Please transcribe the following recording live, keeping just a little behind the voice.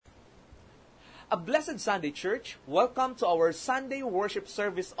A blessed Sunday, church. Welcome to our Sunday worship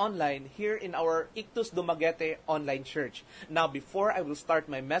service online here in our Ictus Dumaguete online church. Now, before I will start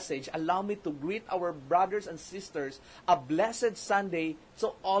my message, allow me to greet our brothers and sisters a blessed Sunday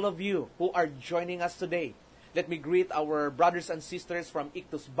to all of you who are joining us today. Let me greet our brothers and sisters from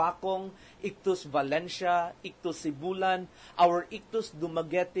Ictus Bacong, Ictus Valencia, Ictus Sibulan, our Ictus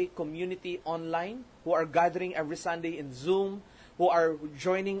Dumaguete community online who are gathering every Sunday in Zoom, who are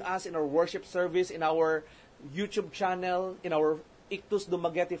joining us in our worship service, in our YouTube channel, in our Ictus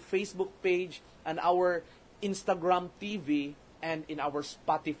Dumaguete Facebook page, and our Instagram TV, and in our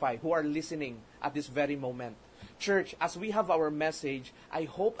Spotify, who are listening at this very moment. Church, as we have our message, I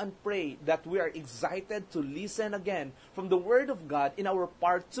hope and pray that we are excited to listen again from the Word of God in our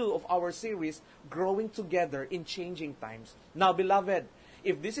part 2 of our series, Growing Together in Changing Times. Now, beloved,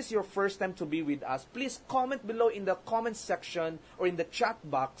 if this is your first time to be with us, please comment below in the comment section or in the chat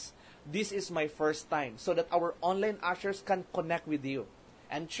box, "This is my first time," so that our online ushers can connect with you.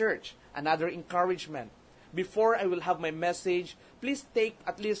 And church, another encouragement. Before I will have my message, please take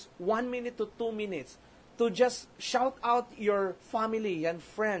at least 1 minute to 2 minutes to just shout out your family and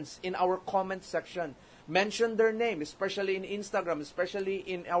friends in our comment section. Mention their name, especially in Instagram, especially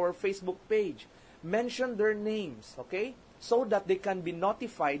in our Facebook page. Mention their names, okay? So that they can be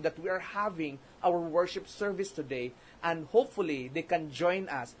notified that we are having our worship service today, and hopefully they can join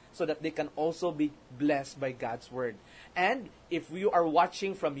us so that they can also be blessed by God's Word. And if you are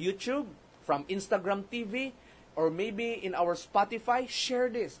watching from YouTube, from Instagram TV, or maybe in our Spotify, share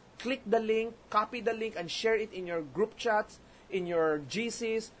this. Click the link, copy the link, and share it in your group chats, in your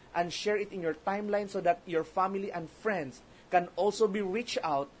GCs, and share it in your timeline so that your family and friends can also be reached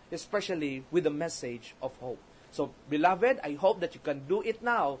out, especially with the message of hope. So, beloved, I hope that you can do it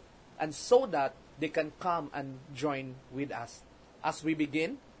now, and so that they can come and join with us. As we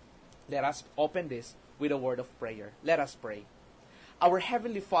begin, let us open this with a word of prayer. Let us pray. Our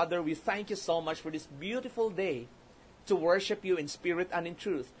Heavenly Father, we thank you so much for this beautiful day to worship you in spirit and in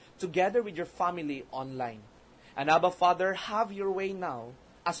truth, together with your family online. And Abba, Father, have your way now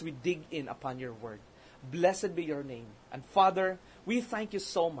as we dig in upon your word. Blessed be your name. And Father, we thank you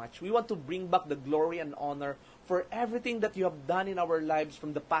so much. We want to bring back the glory and honor for everything that you have done in our lives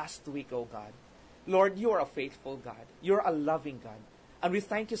from the past week, O God. Lord, you are a faithful God. You're a loving God. And we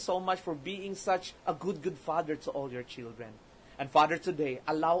thank you so much for being such a good, good Father to all your children. And Father, today,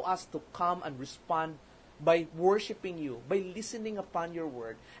 allow us to come and respond by worshiping you, by listening upon your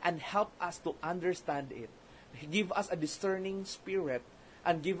word, and help us to understand it. Give us a discerning spirit,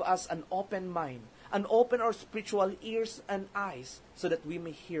 and give us an open mind, and open our spiritual ears and eyes so that we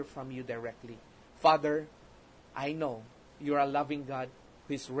may hear from you directly. Father, I know you're a loving God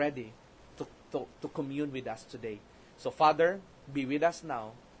who is ready to commune with us today. So, Father, be with us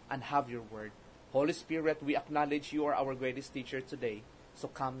now and have your word. Holy Spirit, we acknowledge you are our greatest teacher today. So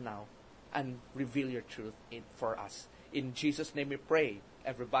come now and reveal your truth for us. In Jesus' name we pray.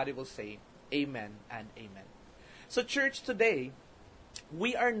 Everybody will say amen and amen. So, church, today,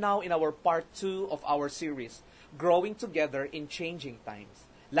 we are now in our part 2 of our series, Growing Together in Changing Times.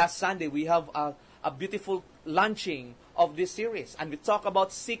 Last Sunday, we have a beautiful launching of this series, and we talk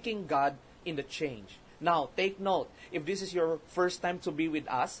about seeking God in the change. Now, take note, if this is your first time to be with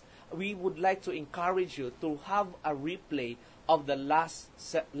us, we would like to encourage you to have a replay of the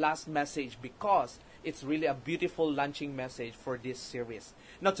last message, because it's really a beautiful launching message for this series.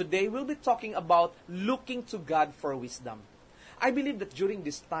 Now, today, we'll be talking about looking to God for wisdom. I believe that during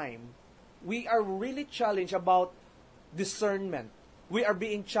this time, we are really challenged about discernment. We are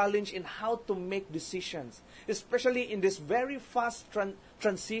being challenged in how to make decisions, especially in this very fast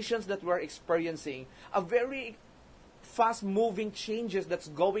transitions that we're experiencing, a very fast-moving changes that's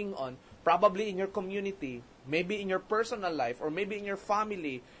going on, probably in your community, maybe in your personal life, or maybe in your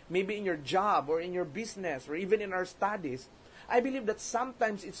family, maybe in your job, or in your business, or even in our studies. I believe that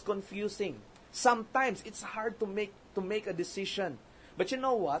sometimes it's confusing. Sometimes it's hard to make a decision. But you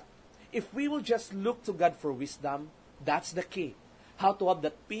know what? If we will just look to God for wisdom, that's the key. How to have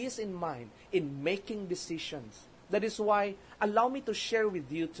that peace in mind in making decisions. That is why, allow me to share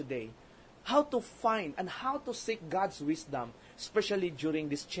with you today how to find and how to seek God's wisdom, especially during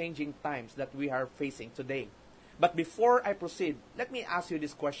these changing times that we are facing today. But before I proceed, let me ask you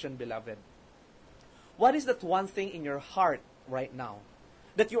this question, beloved. What is that one thing in your heart right now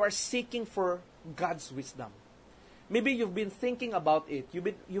that you are seeking for God's wisdom? Maybe you've been thinking about it.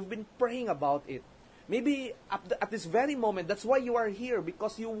 You've been praying about it. Maybe at this very moment, that's why you are here,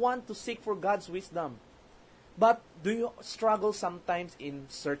 because you want to seek for God's wisdom. But do you struggle sometimes in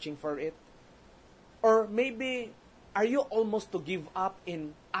searching for it? Or maybe Are you almost to give up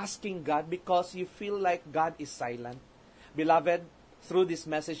in asking God because you feel like God is silent? Beloved, through this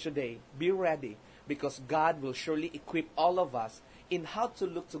message today, be ready because God will surely equip all of us in how to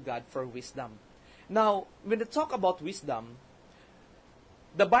look to God for wisdom. Now, when we talk about wisdom,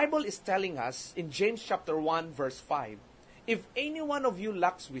 the Bible is telling us in James chapter 1 verse 5, if any one of you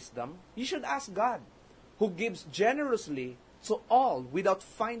lacks wisdom, you should ask God, who gives generously to all without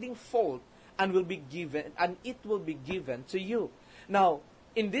finding fault, and it will be given to you. Now,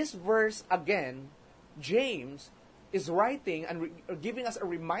 in this verse again, James is writing and giving us a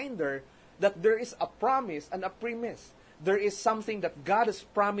reminder that there is a promise and a premise. There is something that God has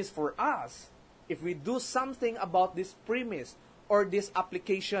promised for us if we do something about this premise or this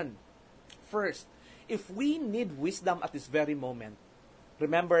application. First, if we need wisdom at this very moment,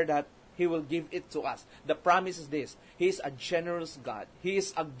 remember that He will give it to us. The promise is this: He is a generous God. He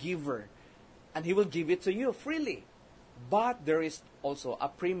is a giver. And He will give it to you freely. But there is also a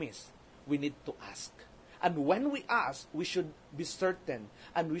premise. We need to ask. And when we ask, we should be certain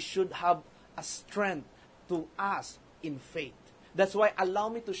and we should have a strength to ask in faith. That's why allow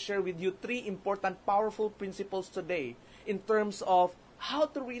me to share with you 3 important, powerful principles today in terms of how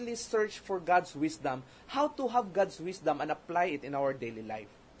to really search for God's wisdom, how to have God's wisdom and apply it in our daily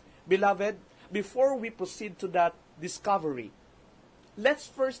life. Beloved, before we proceed to that discovery, let's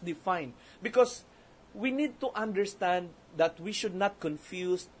first define, because we need to understand that we should not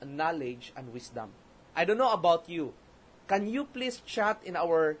confuse knowledge and wisdom. I don't know about you. Can you please chat in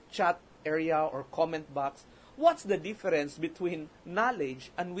our chat area or comment box? What's the difference between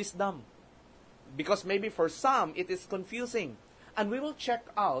knowledge and wisdom? Because maybe for some it is confusing. And we will check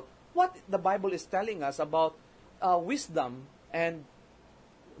out what the Bible is telling us about wisdom and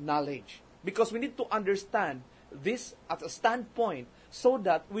knowledge. Because we need to understand this at a standpoint so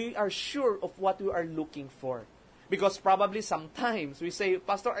that we are sure of what we are looking for. Because probably sometimes we say,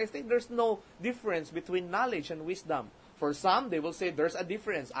 Pastor, I think there's no difference between knowledge and wisdom. For some, they will say there's a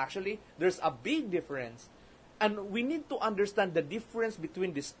difference. Actually, there's a big difference. And we need to understand the difference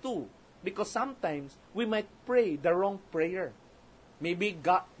between these two. Because sometimes we might pray the wrong prayer. Maybe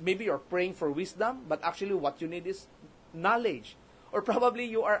you're praying for wisdom, but actually what you need is knowledge. Or probably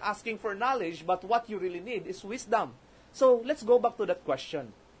you are asking for knowledge, but what you really need is wisdom. So let's go back to that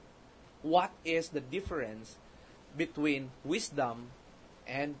question. What is the difference between wisdom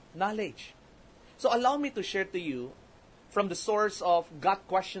and knowledge? So allow me to share to you from the source of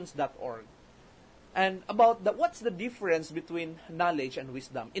gotquestions.org and about what's the difference between knowledge and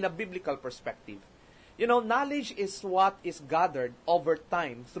wisdom in a biblical perspective. You know, knowledge is what is gathered over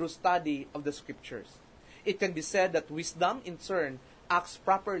time through study of the scriptures. It can be said that wisdom, in turn, acts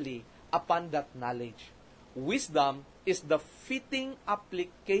properly upon that knowledge. Wisdom is the fitting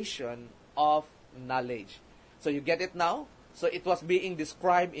application of knowledge. So you get it now? So it was being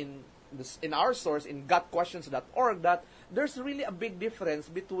described in our source, in gotquestions.org, that there's really a big difference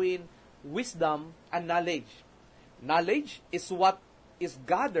between wisdom and knowledge. Knowledge is what is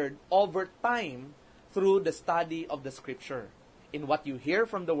gathered over time through the study of the scripture. In what you hear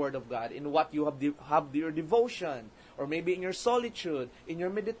from the Word of God, in what you have your devotion, or maybe in your solitude, in your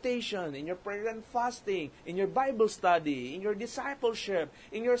meditation, in your prayer and fasting, in your Bible study, in your discipleship,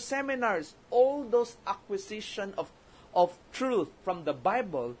 in your seminars, all those acquisition of truth from the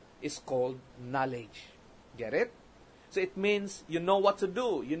Bible is called knowledge. Get it? So it means you know what to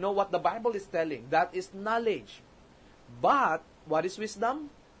do. You know what the Bible is telling. That is knowledge. But what is wisdom?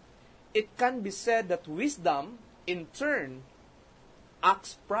 It can be said that wisdom, in turn,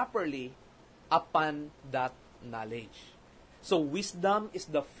 acts properly upon that knowledge. So wisdom is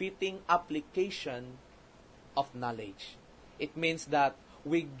the fitting application of knowledge. It means that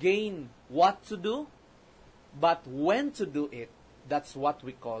we gain what to do, but when to do it, that's what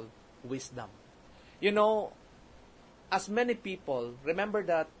we call wisdom. You know, as many people, remember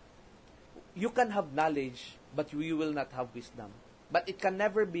that you can have knowledge, but you will not have wisdom. But it can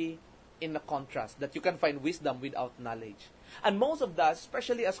never be in a contrast, that you can find wisdom without knowledge. And most of us,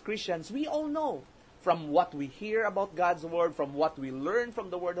 especially as Christians, we all know from what we hear about God's Word, from what we learn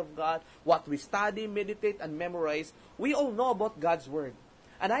from the Word of God, what we study, meditate, and memorize, we all know about God's Word.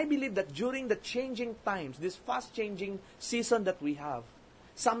 And I believe that during the changing times, this fast-changing season that we have,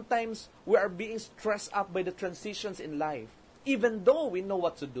 sometimes we are being stressed up by the transitions in life. Even though we know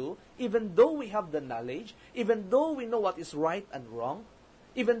what to do, even though we have the knowledge, even though we know what is right and wrong,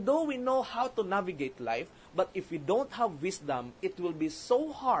 even though we know how to navigate life, but if we don't have wisdom, it will be so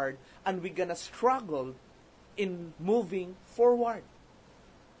hard and we're gonna struggle in moving forward.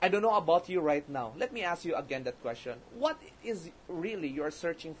 I don't know about you right now. Let me ask you again that question. What is really you're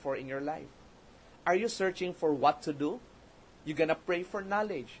searching for in your life? Are you searching for what to do? You're gonna pray for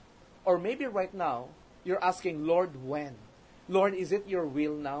knowledge. Or maybe right now, you're asking, Lord, when? Lord, is it your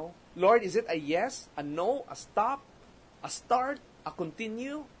will now? Lord, is it a yes, a no, a stop, a start, a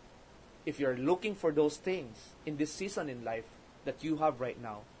continue? If you're looking for those things in this season in life that you have right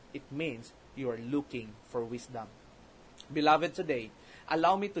now, it means you are looking for wisdom. Beloved, today,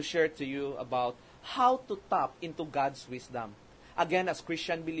 allow me to share to you about how to tap into God's wisdom. Again, as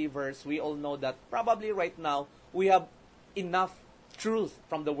Christian believers, we all know that probably right now, we have enough truth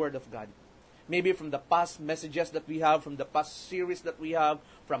from the Word of God. Maybe from the past messages that we have, from the past series that we have,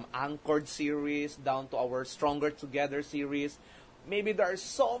 from Anchored series down to our Stronger Together series. Maybe there are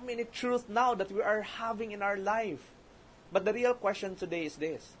so many truths now that we are having in our life. But the real question today is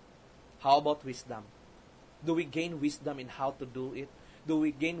this: how about wisdom? Do we gain wisdom in how to do it? Do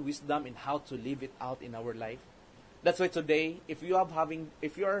we gain wisdom in how to live it out in our life? That's why today, if you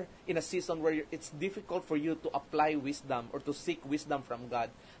are in a season where it's difficult for you to apply wisdom or to seek wisdom from God,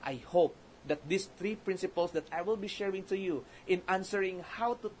 I hope that these 3 principles that I will be sharing to you in answering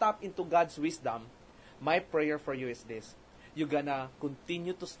how to tap into God's wisdom, my prayer for you is this: you're gonna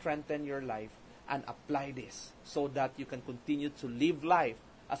continue to strengthen your life and apply this so that you can continue to live life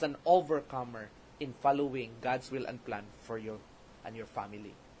as an overcomer in following God's will and plan for you and your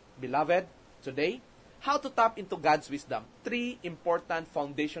family. Beloved, today, how to tap into God's wisdom. 3 important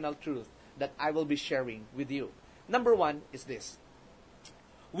foundational truths that I will be sharing with you. Number 1 is this: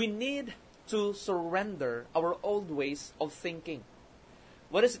 we need to surrender our old ways of thinking.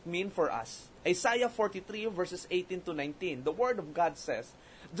 What does it mean for us? Isaiah 43 verses 18 to 19, the Word of God says,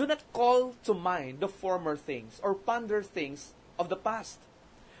 "Do not call to mind the former things or ponder things of the past.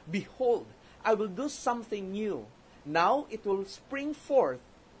 Behold, I will do something new. Now it will spring forth.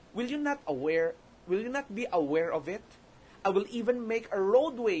 Will you not be aware of it? I will even make a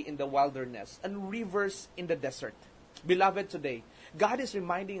roadway in the wilderness and rivers in the desert." Beloved, today, God is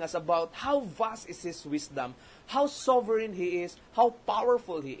reminding us about how vast is His wisdom, how sovereign He is, how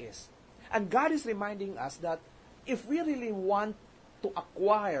powerful He is. And God is reminding us that if we really want to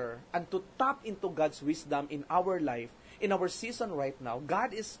acquire and to tap into God's wisdom in our life, in our season right now,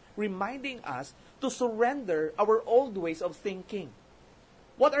 God is reminding us to surrender our old ways of thinking.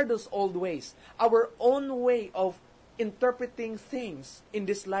 What are those old ways? Our own way of interpreting things in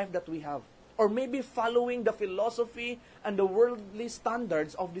this life that we have. Or maybe following the philosophy and the worldly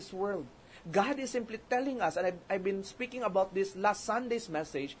standards of this world. God is simply telling us, and I've been speaking about this last Sunday's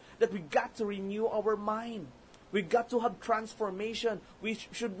message, that we got to renew our mind. We got to have transformation. We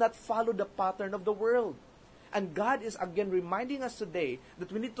should not follow the pattern of the world. And God is again reminding us today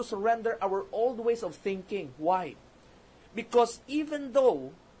that we need to surrender our old ways of thinking. Why? Because even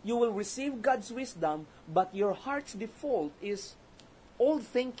though you will receive God's wisdom, but your heart's default is old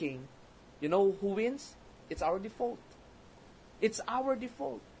thinking, you know who wins? It's our default. It's our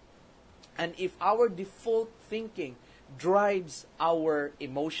default. And if our default thinking drives our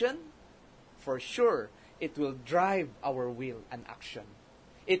emotion, for sure, it will drive our will and action.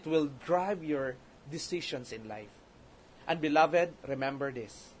 It will drive your decisions in life. And beloved, remember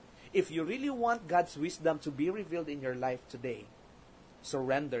this. If you really want God's wisdom to be revealed in your life today,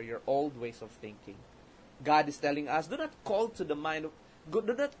 surrender your old ways of thinking. God is telling us, do not call to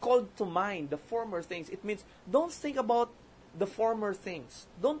mind the former things. It means don't think about the former things.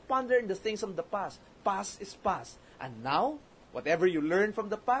 Don't ponder in the things of the past. Past is past. And now, whatever you learn from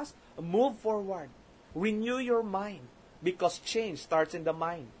the past, move forward. Renew your mind, because change starts in the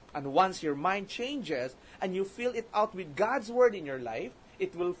mind. And once your mind changes and you feel it out with God's word in your life,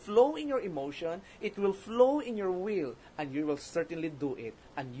 it will flow in your emotion, it will flow in your will, and you will certainly do it,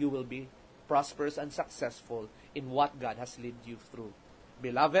 and you will be prosperous and successful in what God has led you through.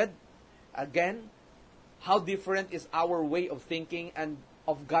 Beloved, again, how different is our way of thinking and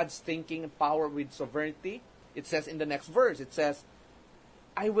of God's thinking and power with sovereignty? It says in the next verse, it says,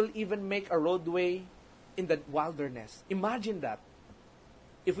 "I will even make a roadway in the wilderness." Imagine that.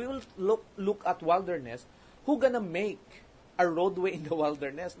 If we will look at wilderness, who gonna make a roadway in the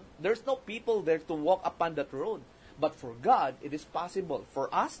wilderness? There's no people there to walk upon that road. But for God, it is possible.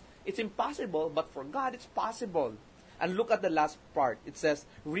 For us, it's impossible, but for God, it's possible. And look at the last part. It says,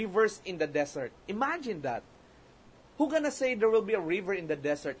 rivers in the desert. Imagine that. Who gonna say there will be a river in the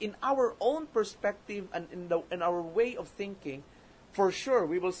desert? In our own perspective and in our way of thinking, for sure,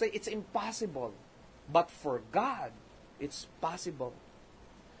 we will say it's impossible. But for God, it's possible.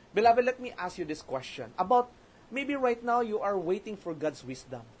 Beloved, let me ask you this question about maybe right now you are waiting for God's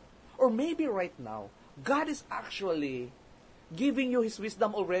wisdom. Or maybe right now, God is actually giving you His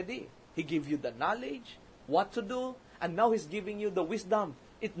wisdom already. He gave you the knowledge, what to do, and now He's giving you the wisdom.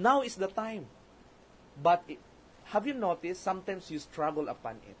 Now is the time. But have you noticed sometimes you struggle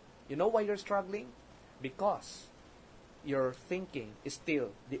upon it? You know why you're struggling? Because your thinking is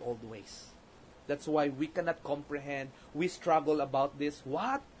still the old ways. That's why we cannot comprehend. We struggle about this.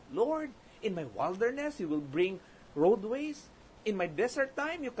 What? Lord, in my wilderness, you will bring roadways? In my desert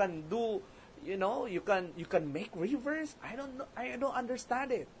time, you can do, you can make rivers? I don't know. I don't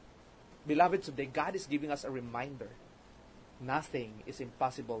understand it. Beloved, today, God is giving us a reminder. Nothing is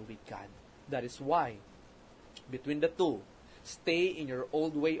impossible with God. That is why, between the two, stay in your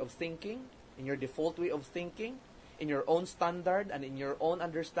old way of thinking, in your default way of thinking, in your own standard, and in your own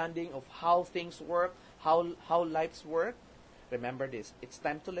understanding of how things work, how lives work. Remember this, it's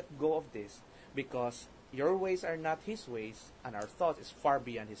time to let go of this, because your ways are not His ways, and our thoughts is far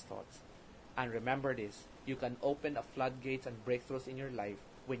beyond His thoughts. And remember this, you can open a floodgates and breakthroughs in your life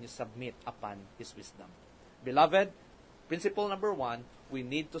when you submit upon His wisdom. Beloved, principle number 1, we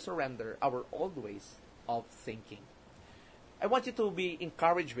need to surrender our old ways of thinking. I want you to be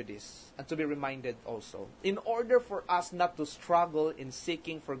encouraged with this and to be reminded also. In order for us not to struggle in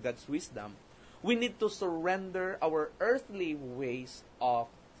seeking for God's wisdom, we need to surrender our earthly ways of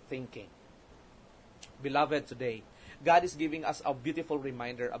thinking. Beloved, today, God is giving us a beautiful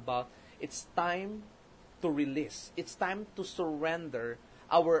reminder about it's time to release. It's time to surrender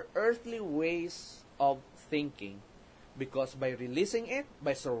our earthly ways of thinking. Because by releasing it,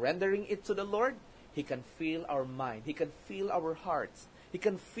 by surrendering it to the Lord, He can fill our mind. He can fill our hearts. He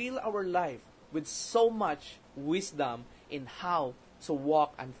can fill our life with so much wisdom in how to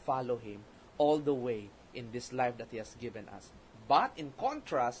walk and follow Him all the way in this life that He has given us. But in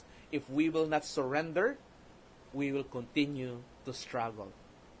contrast, if we will not surrender, we will continue to struggle.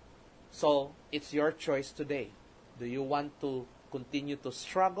 So, it's your choice today. Do you want to continue to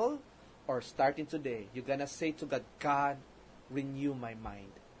struggle? Or starting today, you're going to say to God, God, renew my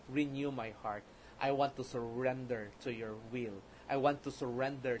mind. Renew my heart. I want to surrender to your will. I want to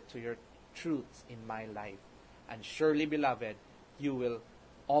surrender to your truths in my life. And surely, beloved, you will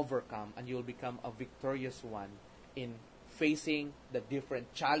overcome and you will become a victorious one in facing the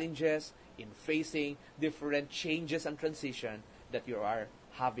different challenges, in facing different changes and transition that you are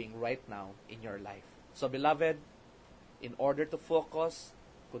having right now in your life. So, beloved, in order to focus,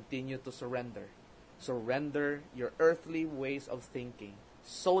 continue to surrender. Surrender your earthly ways of thinking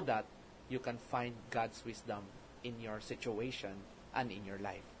so that you can find God's wisdom in your situation and in your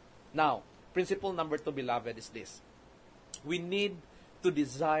life. Now, principle number 2, beloved, is this. We need to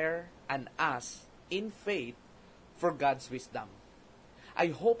desire and ask in faith for God's wisdom. I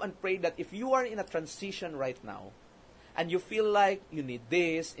hope and pray that if you are in a transition right now, and you feel like you need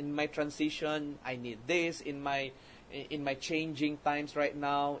this in my transition, I need this in my changing times right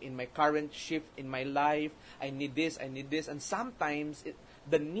now, in my current shift in my life, I need this, and sometimes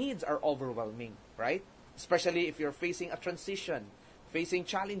the needs are overwhelming, right? Especially if you're facing a transition, facing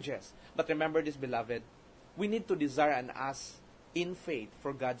challenges. But remember this, beloved, we need to desire and ask in faith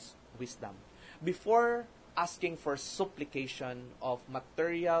for God's wisdom. Before asking for supplication of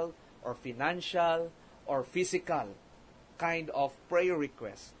material or financial or physical kind of prayer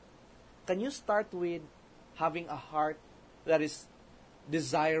request, can you start with having a heart that is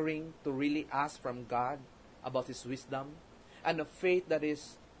desiring to really ask from God about His wisdom, and a faith that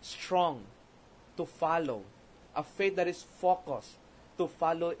is strong to follow, a faith that is focused to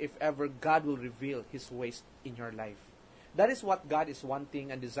follow if ever God will reveal His ways in your life. That is what God is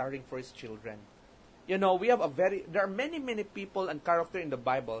wanting and desiring for His children. You know, there are many people and character in the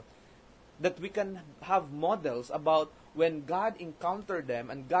Bible that we can have models about when God encountered them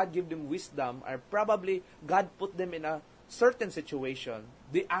and God gave them wisdom, or probably God put them in a certain situation.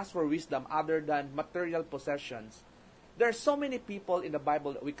 They asked for wisdom other than material possessions. There are so many people in the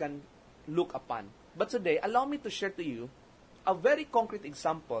Bible that we can look upon. But today, allow me to share to you a very concrete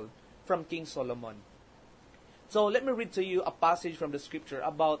example from King Solomon. So let me read to you a passage from the scripture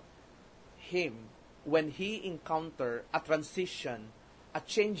about him when he encountered a transition, a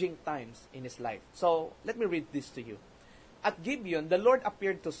changing times in his life. So let me read this to you. At Gibeon, the Lord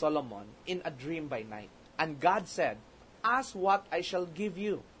appeared to Solomon in a dream by night. And God said, "Ask what I shall give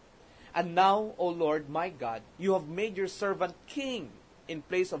you. And now, O Lord my God, you have made your servant king in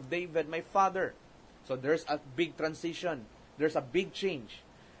place of David my father." So there's a big transition. There's a big change.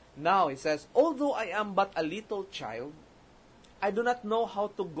 Now it says, "Although I am but a little child, I do not know how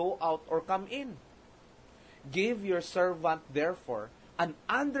to go out or come in. Give your servant, therefore, an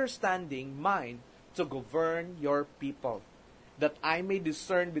understanding mind to govern your people, that I may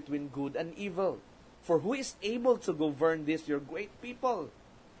discern between good and evil. For who is able to govern this, your great people?"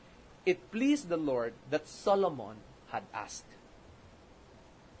 It pleased the Lord that Solomon had asked.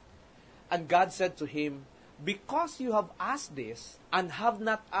 And God said to him, because you have asked this, and have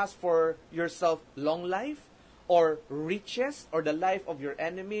not asked for yourself long life, or riches, or the life of your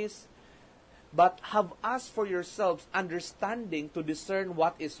enemies, but have asked for yourselves understanding to discern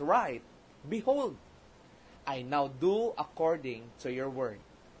what is right, behold, I now do according to your word.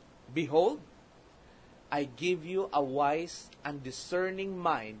 Behold, I give you a wise and discerning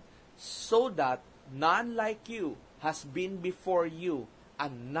mind, so that none like you has been before you,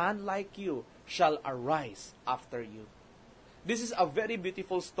 and none like you shall arise after you. This is a very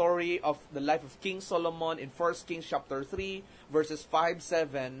beautiful story of the life of King Solomon in 1 Kings chapter 3, verses 5,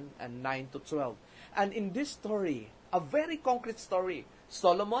 7, and 9 to 12. And in this story, a very concrete story,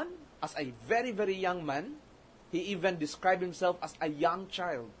 Solomon, as a very, very young man, he even described himself as a young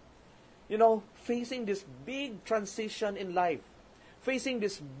child. You know, facing this big transition in life, facing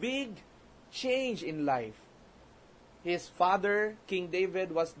this big change in life. His father, King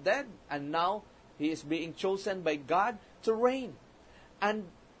David, was dead, and now he is being chosen by God to reign. And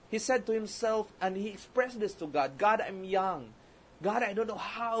he said to himself, and he expressed this to God, God, I'm young. God, I don't know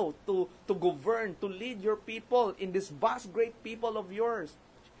how to govern, to lead your people in this vast, great people of yours.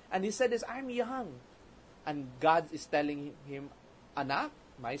 And he said this, I'm young. And God is telling him, anak,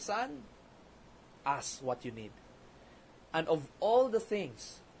 my son, ask what you need. And of all the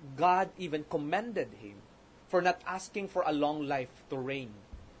things, God even commended him for not asking for a long life to reign,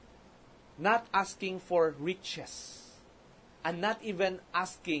 not asking for riches, and not even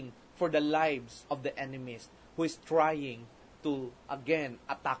asking for the lives of the enemies who is trying to again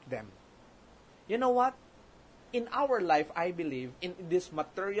attack them. You know what? In our life, I believe, in this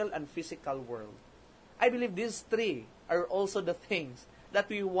material and physical world, I believe these three are also the things that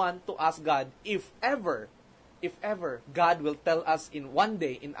we want to ask God if ever, God will tell us in one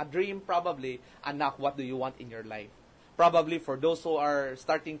day, in a dream probably, anak, what do you want in your life? Probably for those who are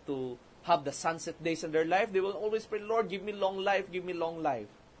starting to have the sunset days in their life, they will always pray, Lord, give me long life, give me long life.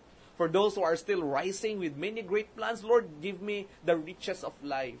 For those who are still rising with many great plans, Lord, give me the riches of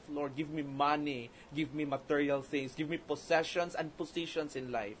life. Lord, give me money, give me material things, give me possessions and positions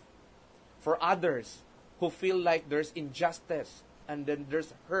in life. For others who feel like there's injustice and then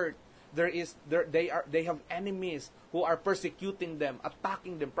there's hurt, they have enemies who are persecuting them,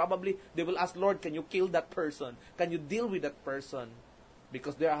 attacking them. Probably they will ask, Lord, can you kill that person? Can you deal with that person?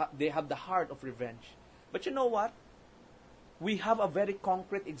 Because they have the heart of revenge. But you know what? We have a very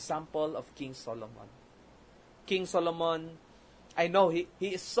concrete example of King Solomon. King Solomon, I know he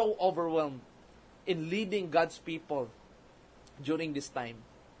is so overwhelmed in leading God's people during this time.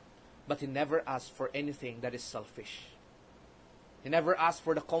 But he never asked for anything that is selfish. He never asked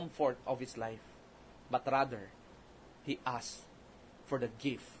for the comfort of his life. But rather, he asked for the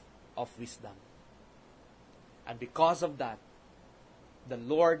gift of wisdom. And because of that, the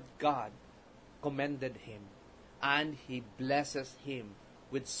Lord God commended him. And he blesses him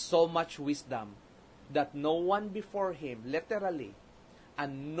with so much wisdom that no one before him, literally,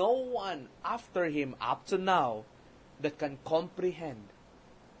 and no one after him up to now that can comprehend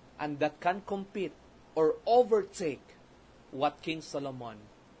and that can compete or overtake what King Solomon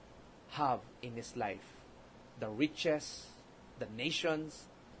have in his life. The riches, the nations,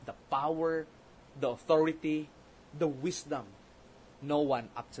 the power, the authority, the wisdom. No one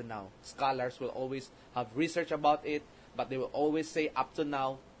up to now. Scholars will always have research about it, but they will always say up to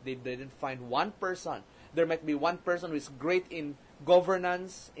now, they didn't find one person. There might be one person who is great in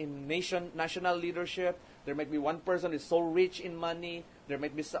governance, in national leadership. There might be one person who is so rich in money. There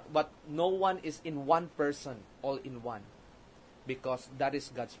might be, but no one is in one person, all in one. Because that is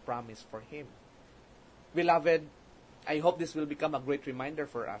God's promise for him. Beloved, I hope this will become a great reminder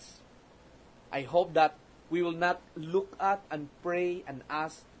for us. I hope that we will not look at and pray and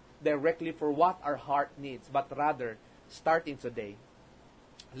ask directly for what our heart needs, but rather, starting today,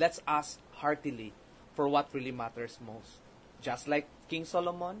 let's ask heartily for what really matters most. Just like King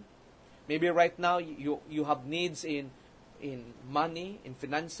Solomon, maybe right now you have needs in money, in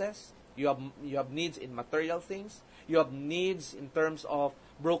finances. You have needs in material things. You have needs in terms of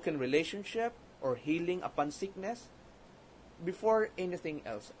broken relationship or healing upon sickness. Before anything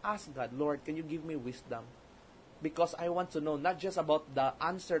else, ask God, Lord, can you give me wisdom? Because I want to know not just about the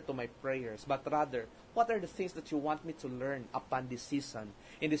answer to my prayers, but rather, what are the things that you want me to learn upon this season,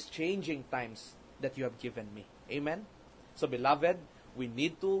 in these changing times that you have given me? Amen? So, beloved, we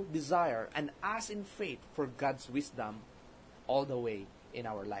need to desire and ask in faith for God's wisdom all the way in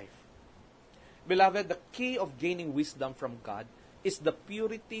our life. Beloved, the key of gaining wisdom from God is the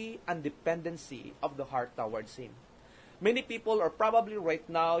purity and dependency of the heart towards Him. Many people are probably right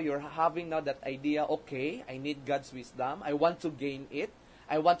now, you're having now that idea, okay, I need God's wisdom. I want to gain it.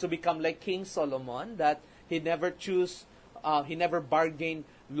 I want to become like King Solomon, that he never bargained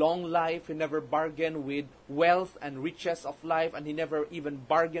long life, he never bargained with wealth and riches of life, and he never even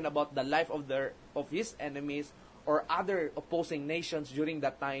bargained about the life of his enemies or other opposing nations during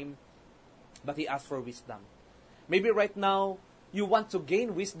that time, but he asked for wisdom. Maybe right now, you want to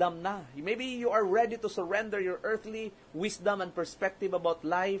gain wisdom na. Maybe you are ready to surrender your earthly wisdom and perspective about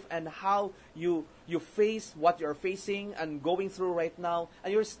life and how you face what you're facing and going through right now.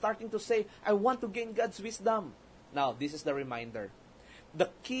 And you're starting to say, I want to gain God's wisdom. Now, this is the reminder. The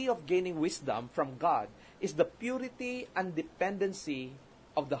key of gaining wisdom from God is the purity and dependency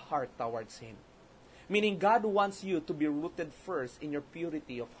of the heart towards Him. Meaning, God wants you to be rooted first in your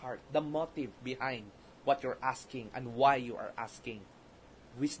purity of heart, the motive behind what you're asking and why you are asking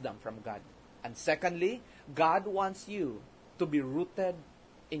wisdom from God. And secondly, God wants you to be rooted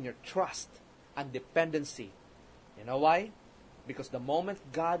in your trust and dependency. You know why? Because the moment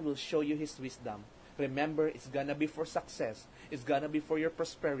God will show you His wisdom, remember, it's gonna be for success. It's gonna be for your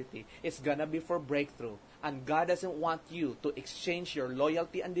prosperity. It's gonna be for breakthrough. And God doesn't want you to exchange your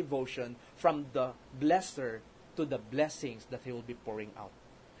loyalty and devotion from the blesser to the blessings that He will be pouring out.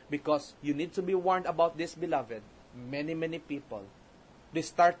 Because you need to be warned about this, beloved. Many people, they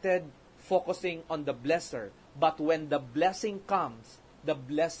started focusing on the blesser. But when the blessing comes, the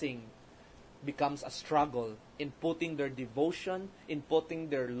blessing becomes a struggle in putting their devotion, in putting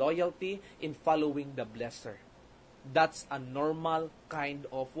their loyalty, in following the blesser. That's a normal kind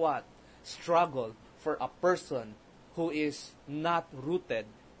of what? Struggle for a person who is not rooted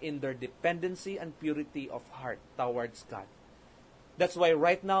in their dependency and purity of heart towards God. That's why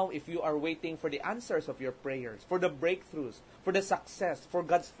right now, if you are waiting for the answers of your prayers, for the breakthroughs, for the success, for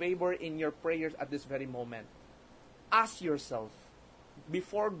God's favor in your prayers at this very moment, ask yourself,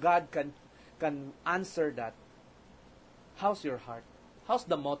 before God can answer that, how's your heart? How's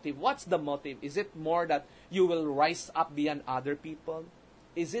the motive? What's the motive? Is it more that you will rise up beyond other people?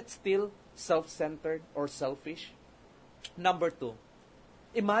 Is it still self-centered or selfish? Number 2,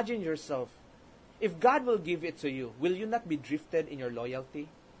 imagine yourself. If God will give it to you, will you not be drifted in your loyalty?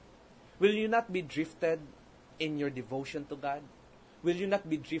 Will you not be drifted in your devotion to God? Will you not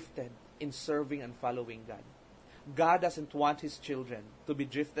be drifted in serving and following God? God doesn't want His children to be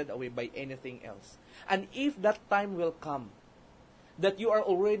drifted away by anything else. And if that time will come, that you are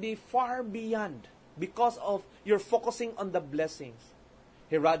already far beyond because of your focusing on the blessings,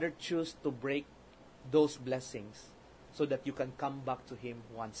 He rather choose to break those blessings so that you can come back to Him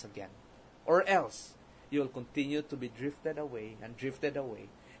once again. Or else, you will continue to be drifted away and drifted away.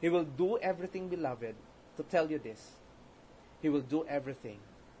 He will do everything, beloved, to tell you this. He will do everything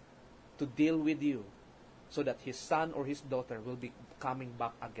to deal with you so that His son or His daughter will be coming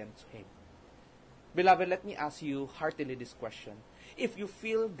back again to Him. Beloved, let me ask you heartily this question. If you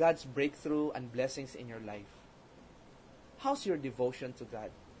feel God's breakthrough and blessings in your life, how's your devotion to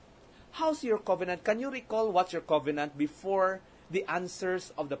God? How's your covenant? Can you recall what's your covenant before the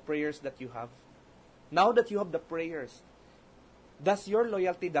answers of the prayers that you have? Now that you have the prayers, does your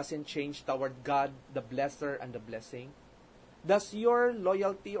loyalty doesn't change toward God, the blesser and the blessing? Does your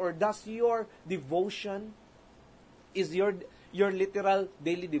loyalty or does your devotion, is your literal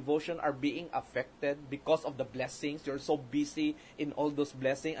daily devotion are being affected because of the blessings? You're so busy in all those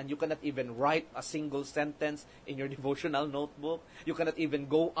blessings and you cannot even write a single sentence in your devotional notebook. You cannot even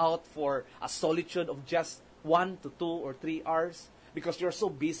go out for a solitude of just 1 to 2 or 3 hours because you're so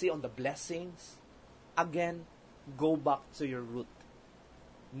busy on the blessings. Again, go back to your root.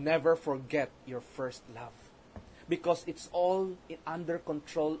 Never forget your first love, because it's all under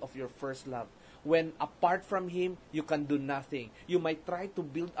control of your first love. When apart from Him, you can do nothing. You might try to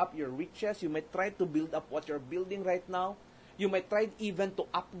build up your riches. You might try to build up what you're building right now. You might try even to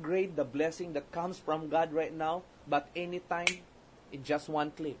upgrade the blessing that comes from God right now. But anytime, in just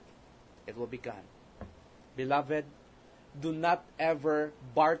one click, it will be gone. Beloved, do not ever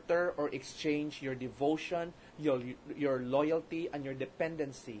barter or exchange your devotion, your loyalty, and your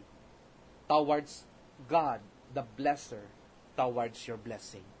dependency towards God, the blesser, towards your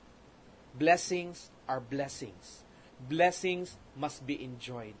blessing. Blessings are blessings. Blessings must be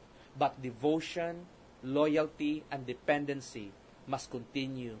enjoyed. But devotion, loyalty, and dependency must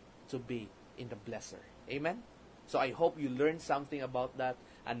continue to be in the blesser. Amen? So I hope you learned something about that.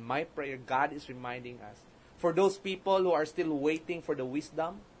 And my prayer, God is reminding us, for those people who are still waiting for the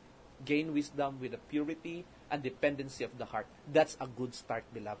wisdom, gain wisdom with the purity and dependency of the heart. That's a good start,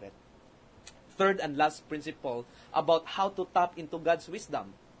 beloved. Third and last principle about how to tap into God's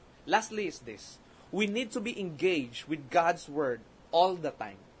wisdom. Lastly is this. We need to be engaged with God's Word all the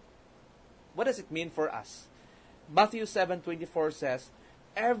time. What does it mean for us? Matthew 7:24 says,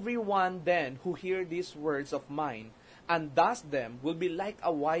 Everyone then who hear these words of mine and does them will be like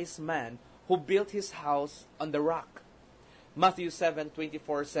a wise man who built his house on the rock. Matthew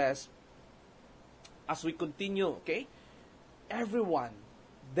 7:24 says, as we continue, okay, everyone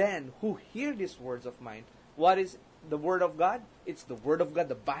then who hear these words of mine, what is the Word of God? It's the Word of God,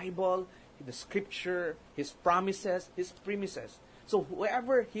 the Bible, the Scripture, His promises, His premises. So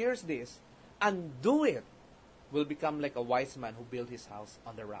whoever hears this and do it will become like a wise man who built his house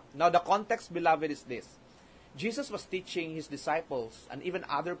on the rock. Now the context, beloved, is this. Jesus was teaching His disciples and even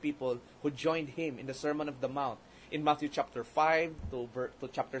other people who joined Him in the Sermon of the Mount in Matthew chapter 5 to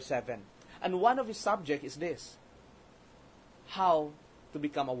chapter 7. And one of His subjects is this: how to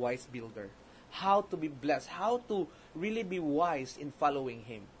become a wise builder, how to be blessed, how to really be wise in following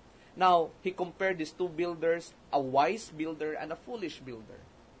Him. Now, He compared these two builders, a wise builder and a foolish builder.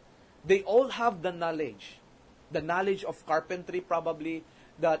 They all have the knowledge of carpentry probably,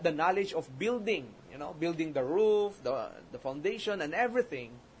 the knowledge of building, building the roof, the foundation and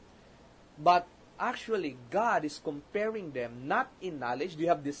everything. But actually, God is comparing them not in knowledge. They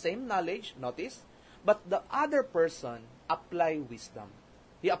have the same knowledge, notice, but the other person apply wisdom.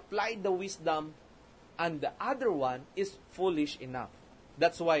 He applied the wisdom, and the other one is foolish enough.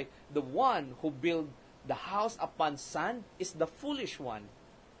 That's why the one who built the house upon sand is the foolish one.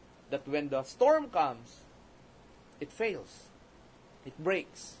 That when the storm comes, it fails. It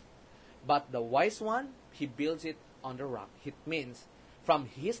breaks. But the wise one, he builds it on the rock. It means from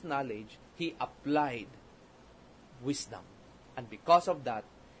his knowledge, he applied wisdom. And because of that,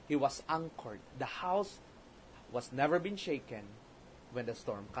 he was anchored. The house was never been shaken when the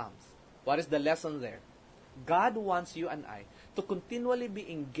storm comes. What is the lesson there? God wants you and I to continually be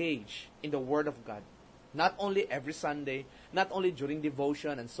engaged in the Word of God. Not only every Sunday, not only during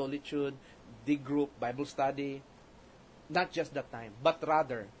devotion and solitude, the group, Bible study, not just that time, but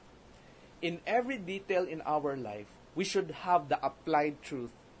rather, in every detail in our life, we should have the applied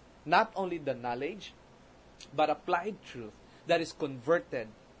truth. Not only the knowledge, but applied truth that is converted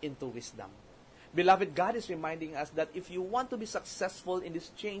into wisdom. Beloved, God is reminding us that if you want to be successful in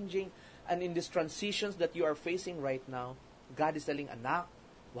this changing and in these transitions that you are facing right now, God is telling, anak,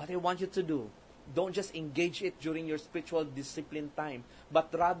 what I want you to do, don't just engage it during your spiritual discipline time,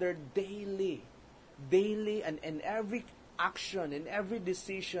 but rather daily, and in every action, in every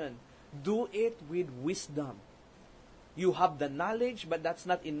decision, do it with wisdom. You have the knowledge, but that's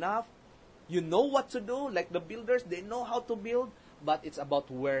not enough. You know what to do, like the builders, they know how to build, but it's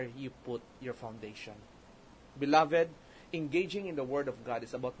about where you put your foundation. Beloved, engaging in the Word of God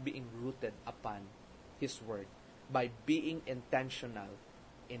is about being rooted upon His Word by being intentional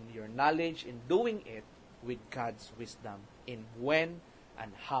in your knowledge, in doing it with God's wisdom, in when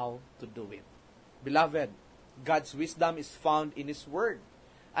and how to do it. Beloved, God's wisdom is found in His Word,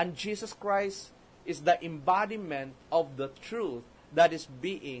 and Jesus Christ is the embodiment of the truth that is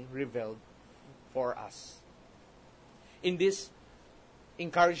being revealed for us. In this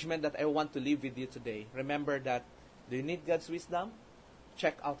encouragement that I want to leave with you today, remember that, do you need God's wisdom?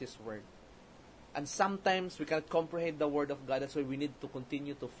 Check out His Word. And sometimes we cannot comprehend the Word of God. That's why we need to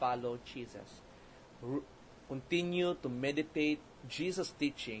continue to follow Jesus. Continue to meditate Jesus'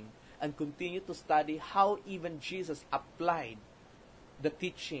 teaching and continue to study how even Jesus applied the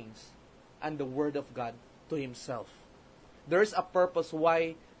teachings and the Word of God to Himself. There is a purpose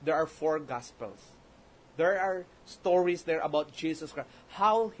why there are 4 Gospels. There are stories there about Jesus Christ,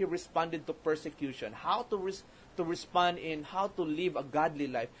 how He responded to persecution, how to respond in how to live a godly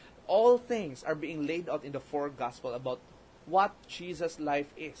life. All things are being laid out in the 4 Gospels about what Jesus'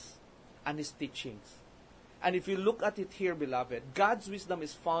 life is and His teachings. And if you look at it here, beloved, God's wisdom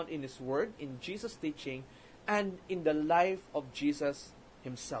is found in His Word, in Jesus' teaching, and in the life of Jesus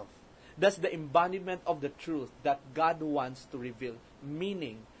Himself. That's the embodiment of the truth that God wants to reveal.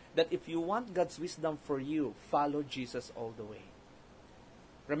 Meaning that if you want God's wisdom for you, follow Jesus all the way.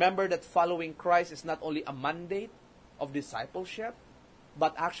 Remember that following Christ is not only a mandate of discipleship,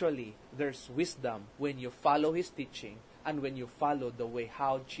 but actually there's wisdom when you follow His teaching and when you follow the way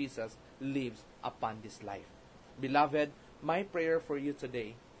how Jesus lives upon this life. Beloved, my prayer for you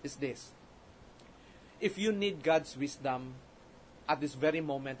today is this. If you need God's wisdom at this very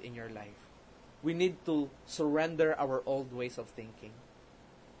moment in your life, we need to surrender our old ways of thinking.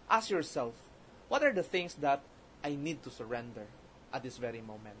 Ask yourself, what are the things that I need to surrender at this very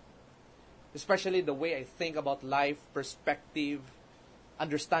moment? Especially the way I think about life, perspective,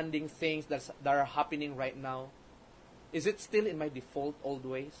 understanding things that are happening right now. Is it still in my default old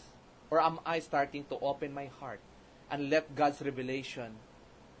ways? Or am I starting to open my heart and let God's revelation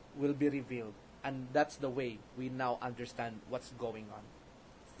will be revealed? And that's the way we now understand what's going on.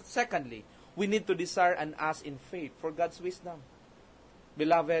 Secondly, we need to desire and ask in faith for God's wisdom.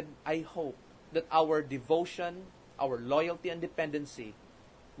 Beloved, I hope that our devotion, our loyalty and dependency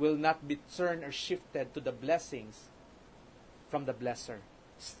will not be turned or shifted to the blessings from the blesser.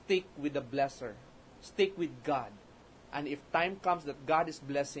 Stick with the blesser. Stick with God. And if time comes that God is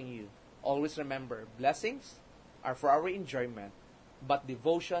blessing you, always remember, blessings are for our enjoyment, but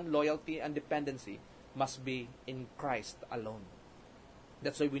devotion, loyalty, and dependency must be in Christ alone.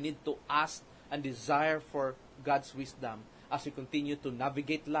 That's why we need to ask and desire for God's wisdom as we continue to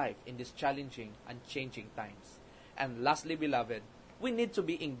navigate life in these challenging and changing times. And lastly, beloved, we need to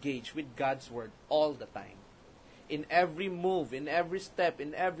be engaged with God's Word all the time. In every move, in every step,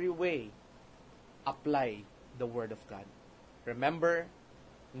 in every way, apply the Word of God. Remember,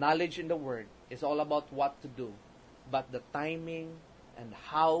 knowledge in the Word is all about what to do, but the timing and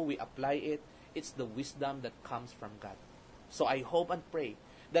how we apply it, it's the wisdom that comes from God. So I hope and pray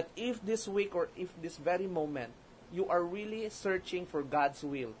that if this week or if this very moment, you are really searching for God's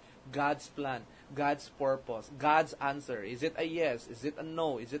will, God's plan, God's purpose, God's answer. Is it a yes? Is it a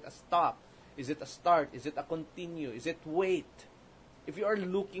no? Is it a stop? Is it a start? Is it a continue? Is it wait? If you are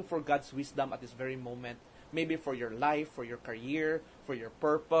looking for God's wisdom at this very moment, maybe for your life, for your career, for your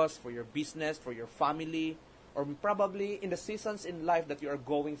purpose, for your business, for your family, or probably in the seasons in life that you are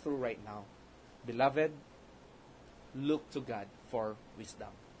going through right now, beloved, look to God for wisdom.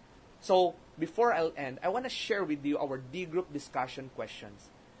 So, before I'll end, I want to share with you our D group discussion questions.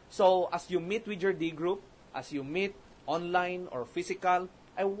 So, as you meet with your D group, as you meet online or physical,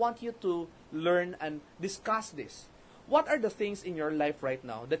 I want you to learn and discuss this. What are the things in your life right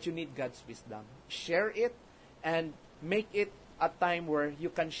now that you need God's wisdom? Share it and make it a time where you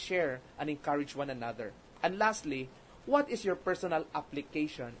can share and encourage one another. And lastly, what is your personal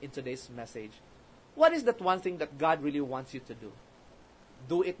application in today's message? What is that one thing that God really wants you to do?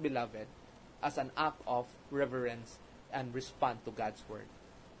 Do it, beloved, as an act of reverence and respond to God's Word.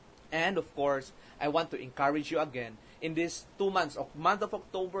 And of course, I want to encourage you again in these 2 months, of month of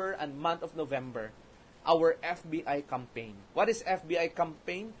October and month of November, our FBI campaign. What is FBI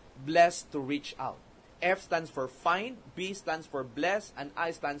campaign? Bless to reach out. F stands for find, B stands for bless, and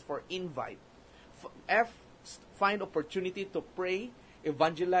I stands for invite. F, find opportunity to pray,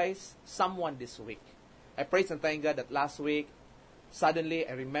 evangelize someone this week. I praise and thank God that last week, suddenly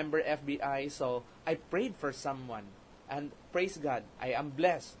I remember FBI, so I prayed for someone. And praise God, I am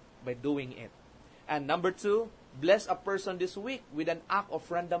blessed by doing it. And number 2, bless a person this week with an act of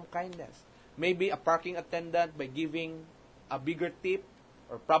random kindness. Maybe a parking attendant by giving a bigger tip,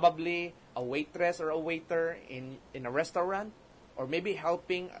 or probably a waitress or a waiter in a restaurant, or maybe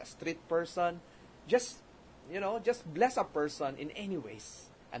helping a street person. Just bless a person in any ways.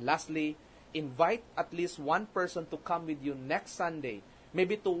 And lastly, invite at least one person to come with you next Sunday,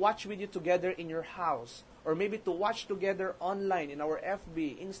 maybe to watch with you together in your house, or maybe to watch together online in our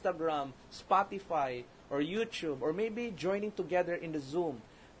FB, Instagram, Spotify, or YouTube, or maybe joining together in the Zoom.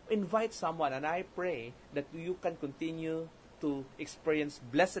 Invite someone, and I pray that you can continue to experience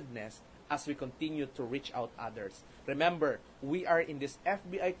blessedness as we continue to reach out others. Remember, we are in this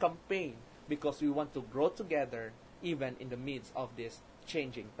FBI campaign because we want to grow together even in the midst of these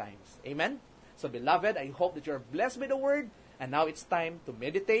changing times. Amen? So, beloved, I hope that you are blessed by the Word, and now it's time to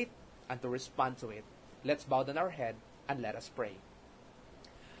meditate and to respond to it. Let's bow down our head and let us pray.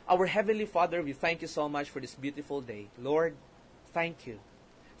 Our Heavenly Father, we thank you so much for this beautiful day. Lord, thank you.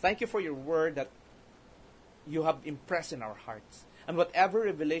 Thank you for your Word that you have impressed in our hearts. And whatever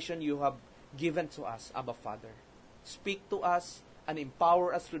revelation you have given to us, Abba Father, speak to us and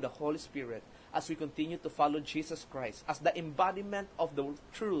empower us through the Holy Spirit as we continue to follow Jesus Christ as the embodiment of the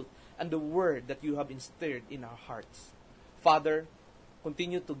truth and the Word that you have instilled in our hearts. Father,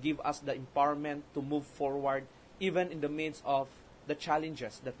 continue to give us the empowerment to move forward even in the midst of the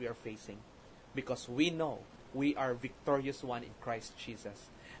challenges that we are facing, because we know we are victorious one in Christ Jesus.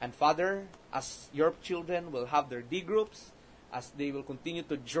 And Father, as your children will have their D groups, as they will continue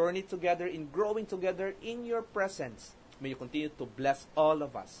to journey together in growing together in your presence, may you continue to bless all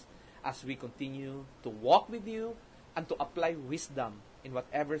of us as we continue to walk with you and to apply wisdom in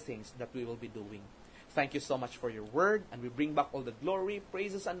whatever things that we will be doing. Thank you so much for your Word, and we bring back all the glory,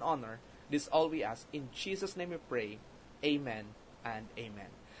 praises, and honor. This all we ask. In Jesus' name we pray. Amen and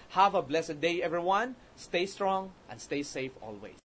amen. Have a blessed day, everyone. Stay strong and stay safe always.